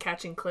 because I've been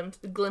catching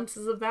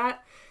glimpses of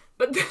that.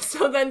 But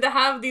so then to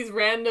have these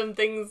random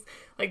things,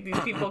 these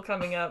people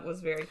coming up,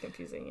 was very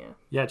confusing, yeah.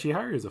 Yeah,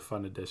 Chiharu is a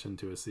fun addition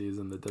to a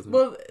season that doesn't...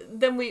 Well,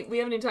 then we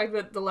haven't even talked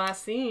about the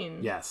last scene.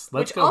 Yes,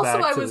 let's go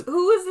back to...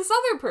 Who is this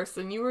other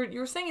person? You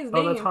were saying his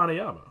name. Oh, that's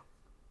Hanayama.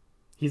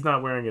 He's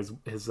not wearing his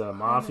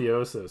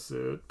mafioso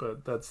suit,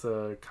 but that's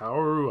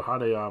Kaoru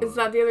Hanayama. Is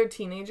that the other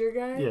teenager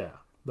guy? Yeah,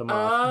 the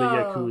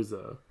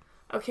Yakuza.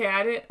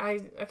 Okay,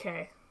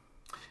 okay.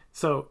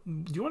 So,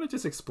 do you want to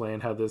just explain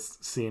how this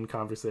scene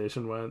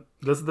conversation went?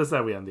 This is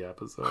how we end the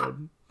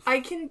episode. I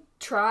can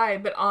try,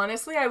 but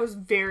honestly, I was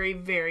very,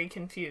 very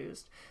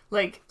confused.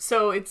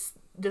 So it's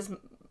this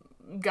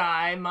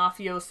guy,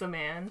 mafioso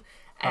man,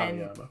 and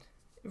Hanayama.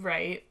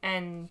 Right,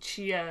 and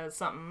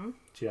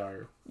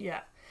Chiharu. Yeah.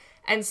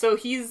 And so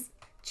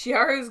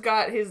Chiharu's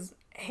got his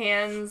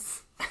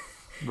hands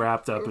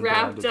wrapped up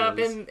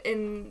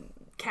in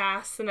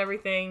casts and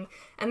everything,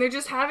 and they're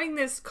just having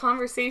this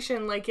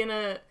conversation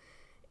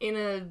in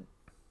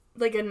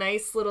a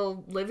nice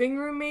little living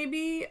room,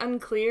 maybe,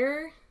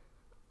 unclear.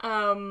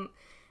 And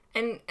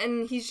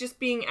he's just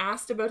being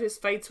asked about his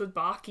fights with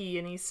Baki,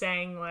 and he's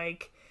saying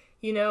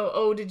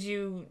oh, did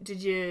you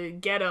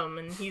get him?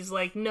 And he's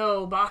like,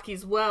 no,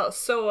 Baki's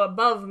so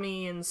above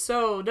me, and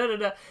so da da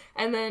da.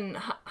 And then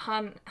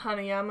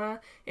Hanayama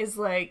is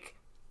like,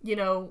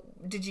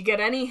 did you get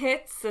any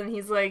hits? And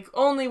he's like,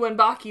 only when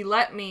Baki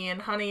let me.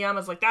 And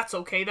Hanayama's like, that's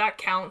okay, that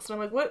counts. And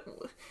I'm like, what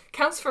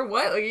counts for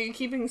what? Are you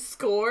keeping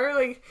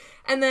score?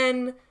 And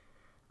then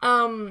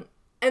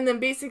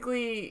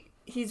basically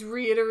he's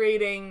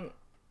reiterating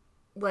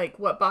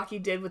what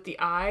Baki did with the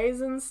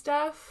eyes and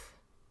stuff.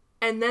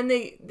 And then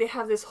they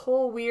have this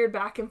whole weird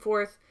back and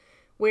forth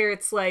where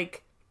it's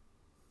okay,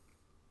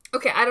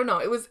 I don't know.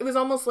 It was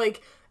almost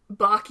like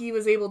Baki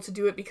was able to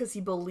do it because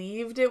he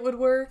believed it would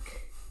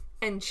work,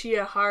 and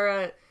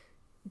Chiharu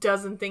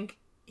doesn't think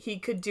he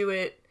could do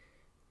it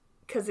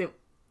because it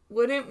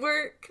wouldn't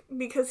work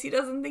because he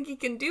doesn't think he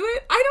can do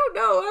it. I don't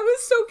know. I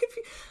was so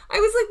confused. I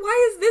was like,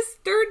 why is this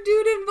third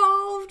dude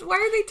involved? Why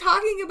are they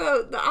talking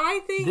about the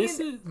eye thing?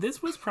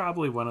 This was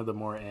probably one of the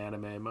more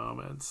anime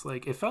moments.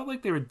 It felt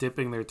like they were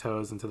dipping their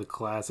toes into the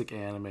classic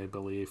anime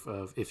belief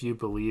of, if you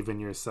believe in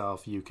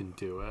yourself, you can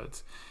do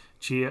it.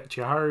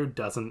 Chiharu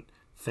doesn't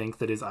think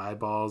that his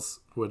eyeballs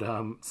would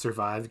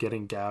survive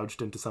getting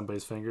gouged into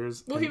somebody's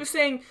fingers. Well, he was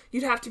saying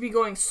you'd have to be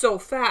going so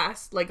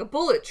fast, like a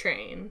bullet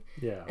train.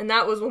 Yeah. And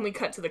that was when we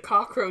cut to the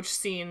cockroach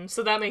scene,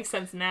 so that makes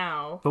sense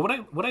now. But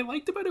what I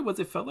liked about it was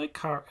it felt like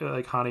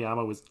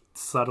Hanayama was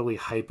subtly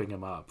hyping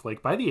him up.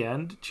 By the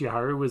end,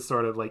 Chiharu was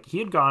sort of he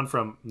had gone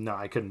from, no,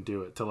 I couldn't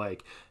do it, to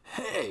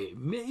hey,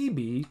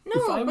 maybe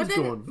if I was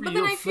going real fast. But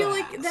then I feel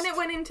then it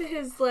went into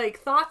his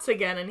thoughts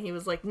again, and he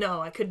was like,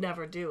 no, I could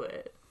never do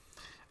it.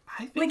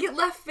 I think, it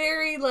left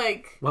very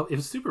well, it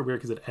was super weird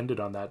because it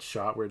ended on that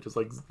shot where it just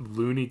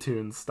Looney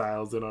Tunes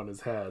styles in on his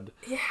head.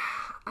 Yeah,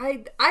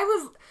 I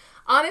was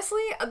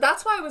Honestly,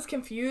 that's why I was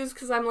confused,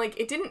 because I'm like,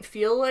 it didn't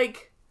feel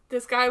like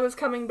this guy was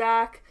coming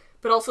back,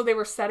 but also they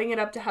were setting it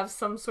up to have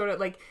some sort of,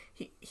 like,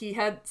 he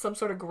had some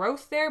sort of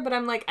growth there, but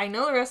I'm like, I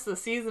know the rest of the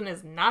season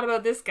is not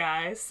about this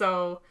guy,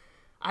 so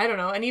I don't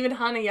know. And even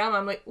Hanayama,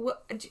 I'm like,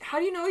 what? How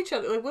do you know each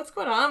other? Like, what's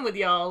going on with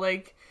y'all?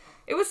 Like,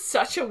 it was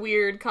such a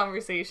weird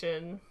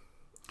conversation,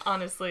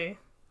 honestly.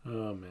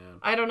 Oh, man.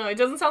 I don't know. It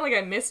doesn't sound like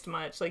I missed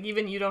much. Like,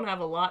 even you don't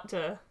have a lot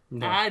to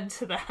add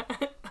to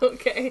that.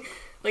 Okay.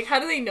 Like, how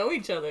do they know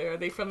each other? Are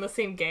they from the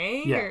same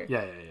gang? Yeah, or?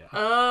 yeah.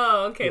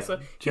 Oh, okay. Yeah. So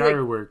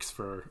Jaru works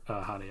for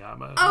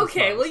Hanayama.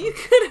 Okay, well, you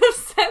could have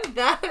said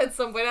that at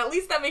some point. At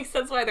least that makes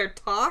sense why they're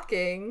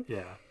talking.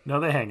 Yeah. No,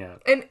 they hang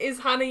out. And is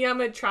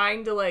Hanayama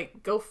trying to,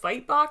 like, go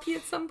fight Baki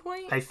at some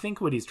point? I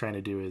think what he's trying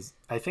to do is,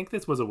 I think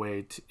this was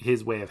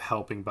his way of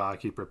helping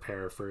Baki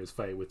prepare for his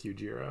fight with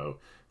Yujiro,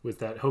 was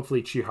that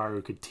hopefully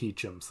Chiharu could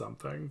teach him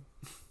something.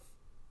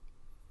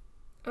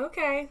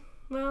 Okay,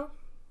 well.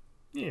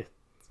 Yeah.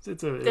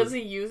 Does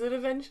he use it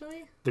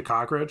eventually? The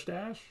cockroach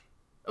dash?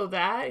 Oh,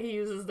 that? He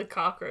uses the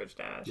cockroach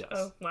dash. Yes.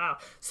 Oh, wow.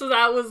 So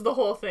that was the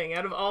whole thing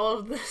out of all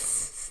of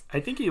this. I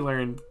think he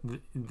learned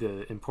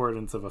the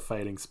importance of a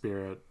fighting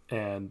spirit,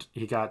 and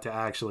he got to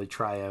actually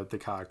try out the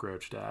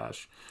cockroach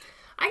dash.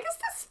 I guess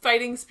this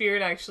fighting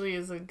spirit actually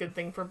is a good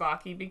thing for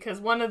Baki, because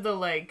one of the,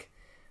 like,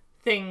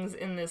 things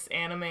in this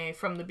anime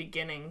from the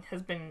beginning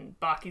has been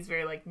Baki's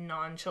very, like,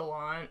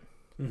 nonchalant.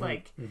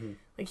 Like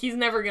he's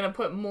never gonna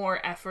put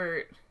more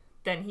effort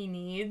than he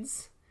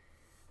needs.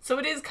 So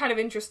it is kind of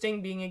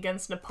interesting being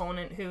against an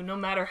opponent who, no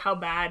matter how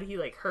bad he,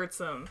 like, hurts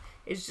him,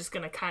 is just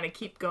gonna kind of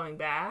keep going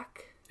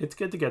back. It's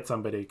good to get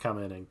somebody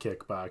come in and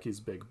kick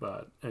Baki's big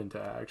butt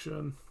into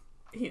action.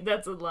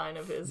 That's a line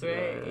of his,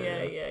 right?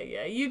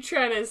 Yeah. You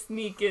try to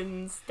sneak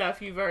in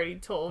stuff you've already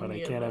told When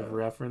me. I can't have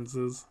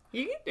references.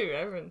 You can do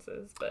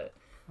references, but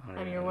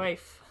I'm your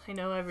wife. I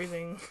know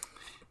everything.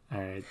 All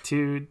right,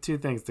 two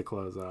things to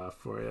close off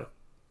for you.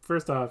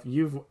 First off,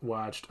 you've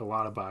watched a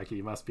lot of Baki.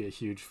 You must be a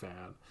huge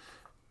fan.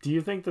 Do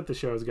you think that the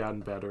show's gotten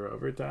better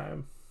over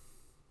time?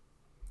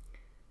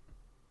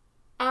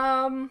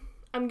 I'm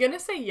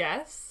gonna say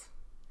yes,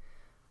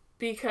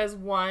 because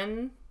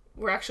one,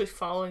 we're actually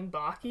following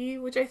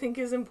Baki, which I think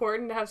is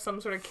important to have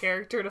some sort of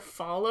character to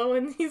follow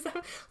in these.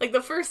 Like,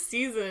 the first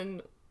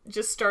season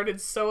just started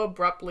so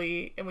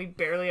abruptly, and we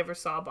barely ever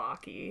saw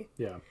Baki.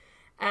 Yeah.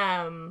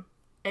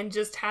 And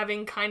just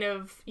having kind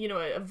of, you know,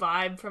 a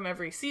vibe from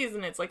every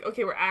season, it's like,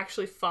 okay, we're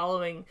actually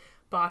following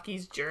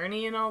Baki's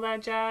journey and all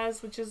that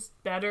jazz, which is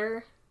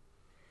better.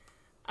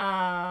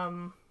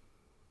 But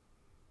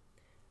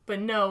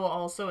no,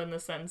 also in the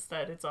sense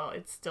that it's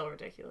still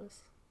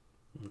ridiculous.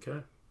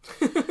 Okay.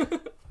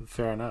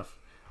 Fair enough.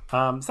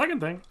 Second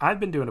thing, I've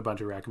been doing a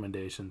bunch of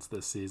recommendations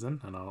this season,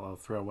 and I'll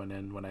throw one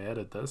in when I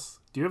edit this.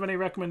 Do you have any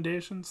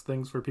recommendations,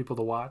 things for people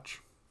to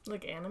watch?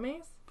 Like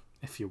animes?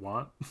 If you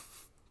want.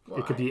 Why?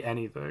 It could be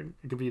anything.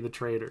 It could be The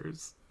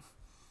Traders.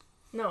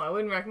 No, I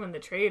wouldn't recommend The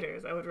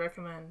Traders. I would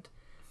recommend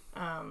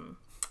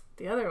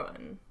the other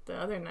one, the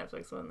other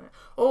Netflix one.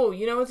 Oh,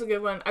 you know what's a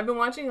good one? I've been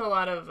watching a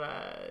lot of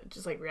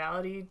just like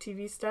reality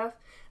TV stuff,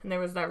 and there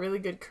was that really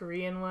good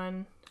Korean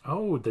one.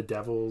 Oh, The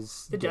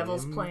Devil's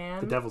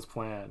Plan. The Devil's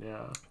Plan,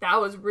 yeah. That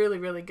was really,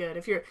 really good.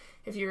 If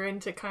you're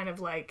into kind of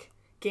like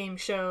game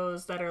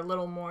shows that are a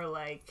little more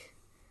like,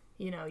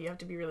 you know, you have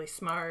to be really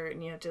smart,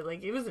 and you have to,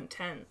 like, it was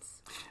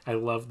intense. I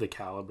love the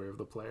caliber of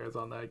the players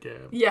on that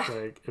game. Yeah.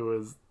 Like, it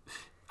was,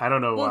 I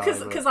don't know why.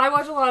 Well, because I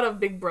watch a lot of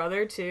Big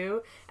Brother,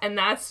 too, and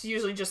that's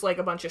usually just, like,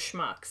 a bunch of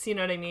schmucks, you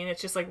know what I mean? It's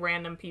just, like,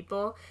 random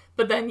people.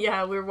 But then,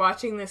 yeah, we're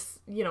watching this,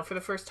 you know, for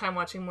the first time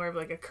watching more of,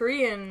 like, a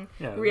Korean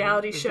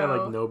reality show. Got,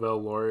 like,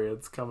 Nobel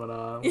laureates coming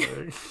on.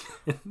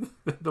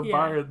 Like, the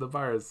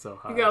bar is so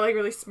high. You got, like,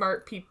 really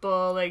smart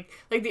people. Like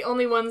the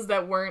only ones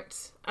that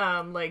weren't,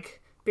 like,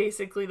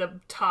 basically the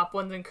top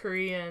ones in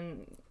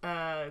Korean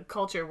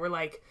culture were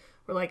like,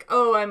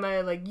 oh, I'm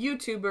a, like,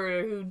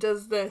 YouTuber who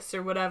does this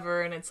or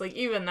whatever, and it's like,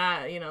 even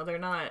that, you know, they're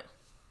not.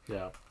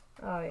 Yeah.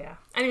 Oh yeah.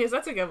 Anyways,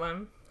 that's a good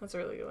one. That's a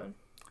really good one.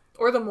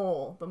 Or The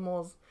Mole. The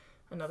Mole's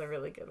another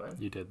really good one.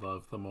 You did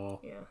love The Mole.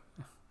 Yeah.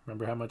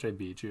 Remember how much I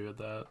beat you at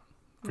that?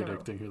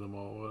 Predicting who the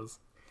mole was?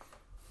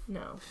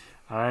 No.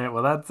 Alright,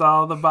 well, that's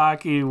all the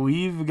Baki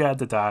we've got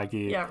to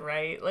talkie. Yeah,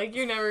 right. Like,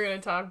 you're never gonna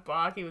talk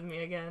Baki with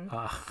me again.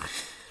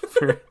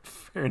 For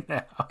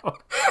now.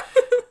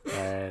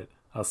 Alright,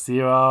 I'll see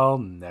you all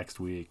next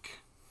week.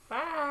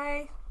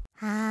 Bye.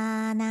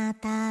 あな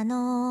た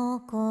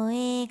の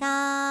声が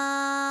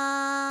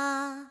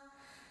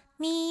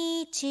道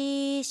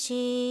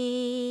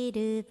し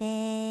るべ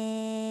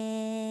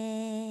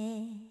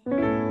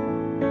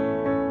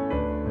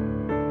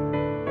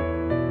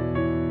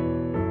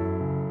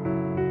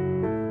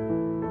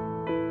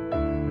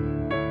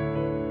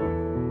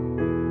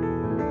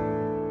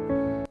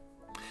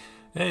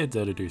Hey, it's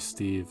editor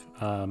Steve.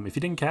 If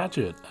you didn't catch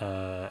it,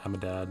 I'm a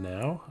dad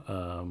now.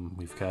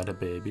 We've got a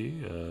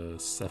baby,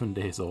 7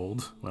 days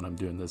old when I'm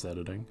doing this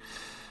editing.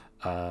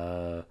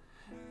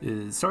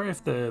 Sorry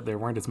if there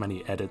weren't as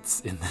many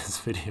edits in this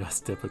video as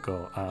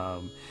typical.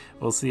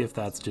 We'll see if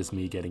that's just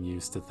me getting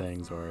used to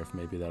things or if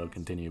maybe that'll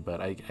continue. But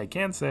I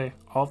can say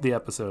all of the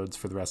episodes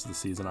for the rest of the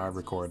season are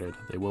recorded.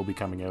 They will be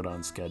coming out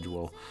on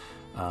schedule,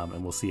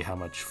 and we'll see how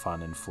much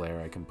fun and flair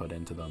I can put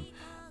into them.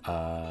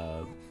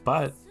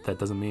 But that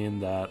doesn't mean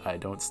that I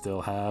don't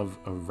still have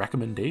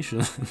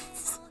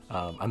recommendations.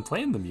 I'm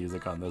playing the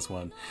music on this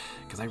one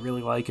because I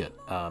really like it,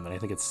 and I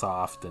think it's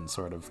soft and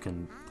sort of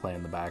can play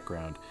in the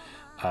background.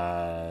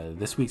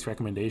 This week's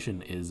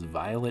recommendation is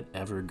Violet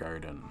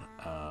Evergarden.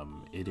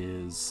 It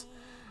is...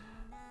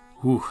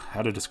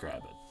 how to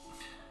describe it?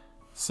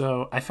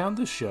 So I found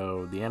this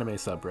show, the anime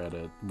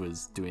subreddit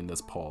was doing this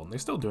poll, and they're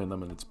still doing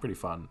them, and it's pretty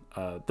fun.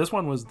 This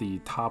one was the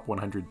top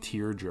 100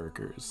 tear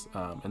jerkers,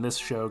 and this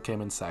show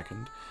came in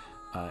second.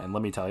 And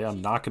let me tell you,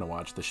 I'm not going to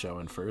watch the show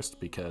in first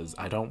because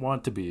I don't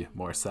want to be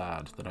more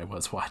sad than I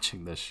was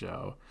watching this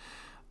show.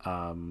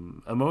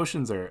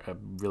 Emotions are a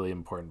really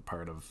important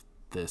part of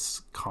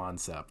this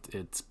concept.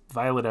 It's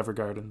Violet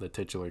Evergarden, the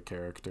titular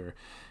character,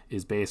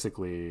 is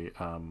basically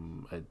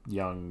a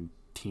young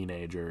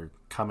teenager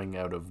coming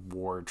out of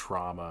war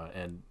trauma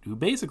and who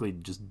basically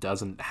just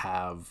doesn't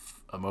have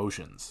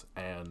emotions.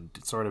 And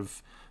sort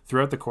of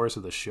throughout the course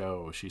of the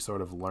show, she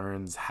sort of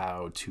learns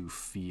how to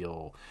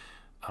feel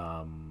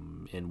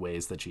in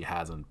ways that she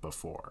hasn't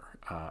before.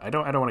 I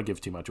don't want to give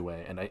too much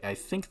away, and I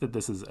think that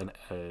this is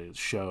a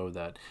show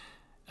that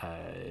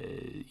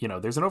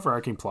there's an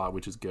overarching plot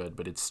which is good,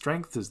 but its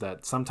strength is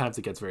that sometimes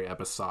it gets very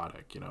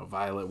episodic.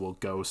 Violet will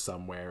go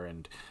somewhere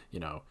and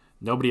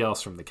nobody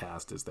else from the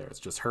cast is there. It's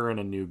just her and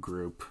a new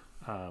group.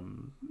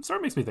 Sort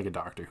of makes me think of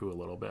Doctor Who a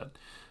little bit.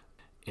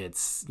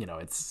 It's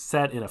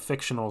set in a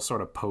fictional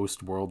sort of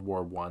post World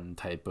War I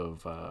type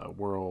of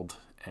world,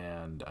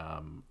 and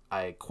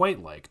I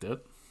quite liked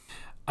it.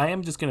 I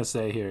am just going to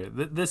say here,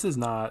 this is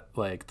not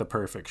like the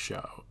perfect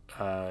show.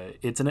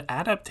 It's an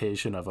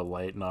adaptation of a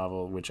light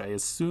novel, which I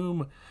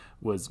assume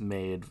was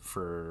made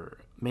for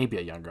maybe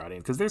a younger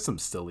audience, because there's some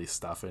silly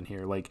stuff in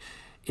here. Like,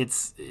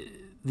 it's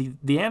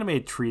the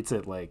anime treats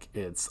it like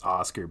it's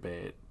Oscar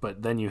bait,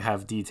 but then you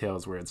have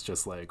details where it's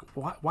just like,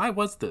 why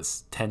was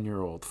this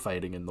 10-year-old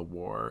fighting in the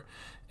war?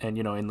 And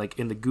in the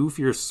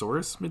goofier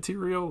source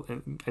material,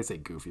 and I say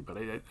goofy, but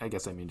I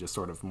guess I mean just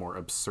sort of more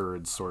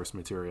absurd source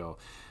material,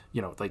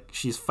 like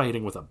she's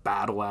fighting with a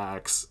battle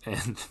axe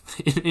and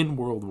in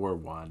World War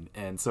I.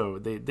 And so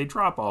they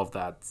drop all of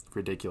that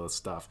ridiculous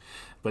stuff,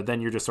 but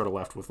then you're just sort of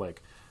left with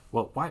like,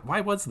 well,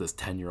 why was this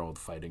 10-year-old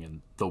fighting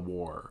in the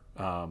war?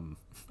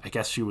 I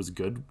guess she was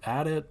good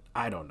at it.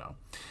 I don't know.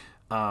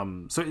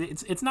 So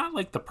it's not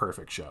like the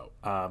perfect show.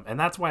 And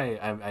that's why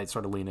I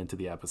sort of lean into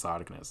the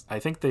episodicness. I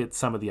think that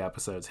some of the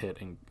episodes hit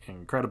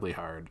incredibly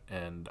hard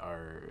and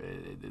are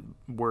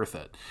worth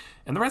it.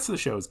 And the rest of the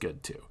show is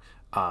good too.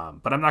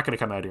 But I'm not going to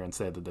come out here and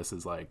say that this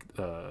is like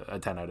a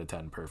 10 out of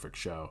 10 perfect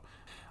show.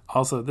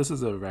 Also, this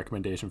is a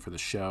recommendation for the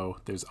show.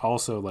 There's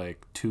also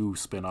like 2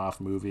 spin-off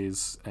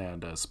movies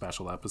and a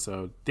special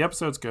episode. The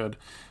episode's good.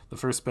 The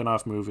first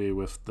spin-off movie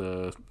with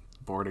the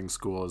boarding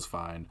school is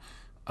fine.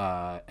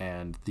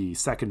 And the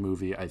second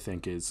movie, I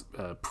think, is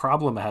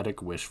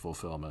problematic wish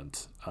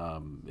fulfillment.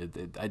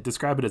 I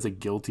describe it as a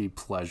guilty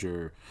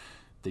pleasure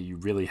that you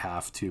really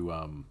have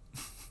to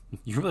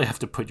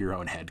put your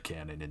own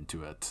headcanon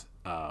into it.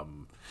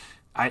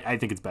 I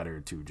think it's better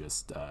to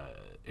just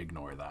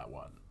ignore that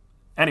one.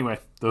 Anyway,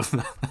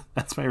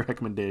 that's my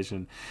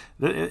recommendation.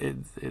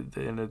 And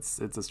it's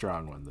a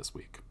strong one this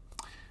week.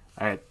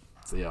 All right,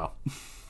 see y'all.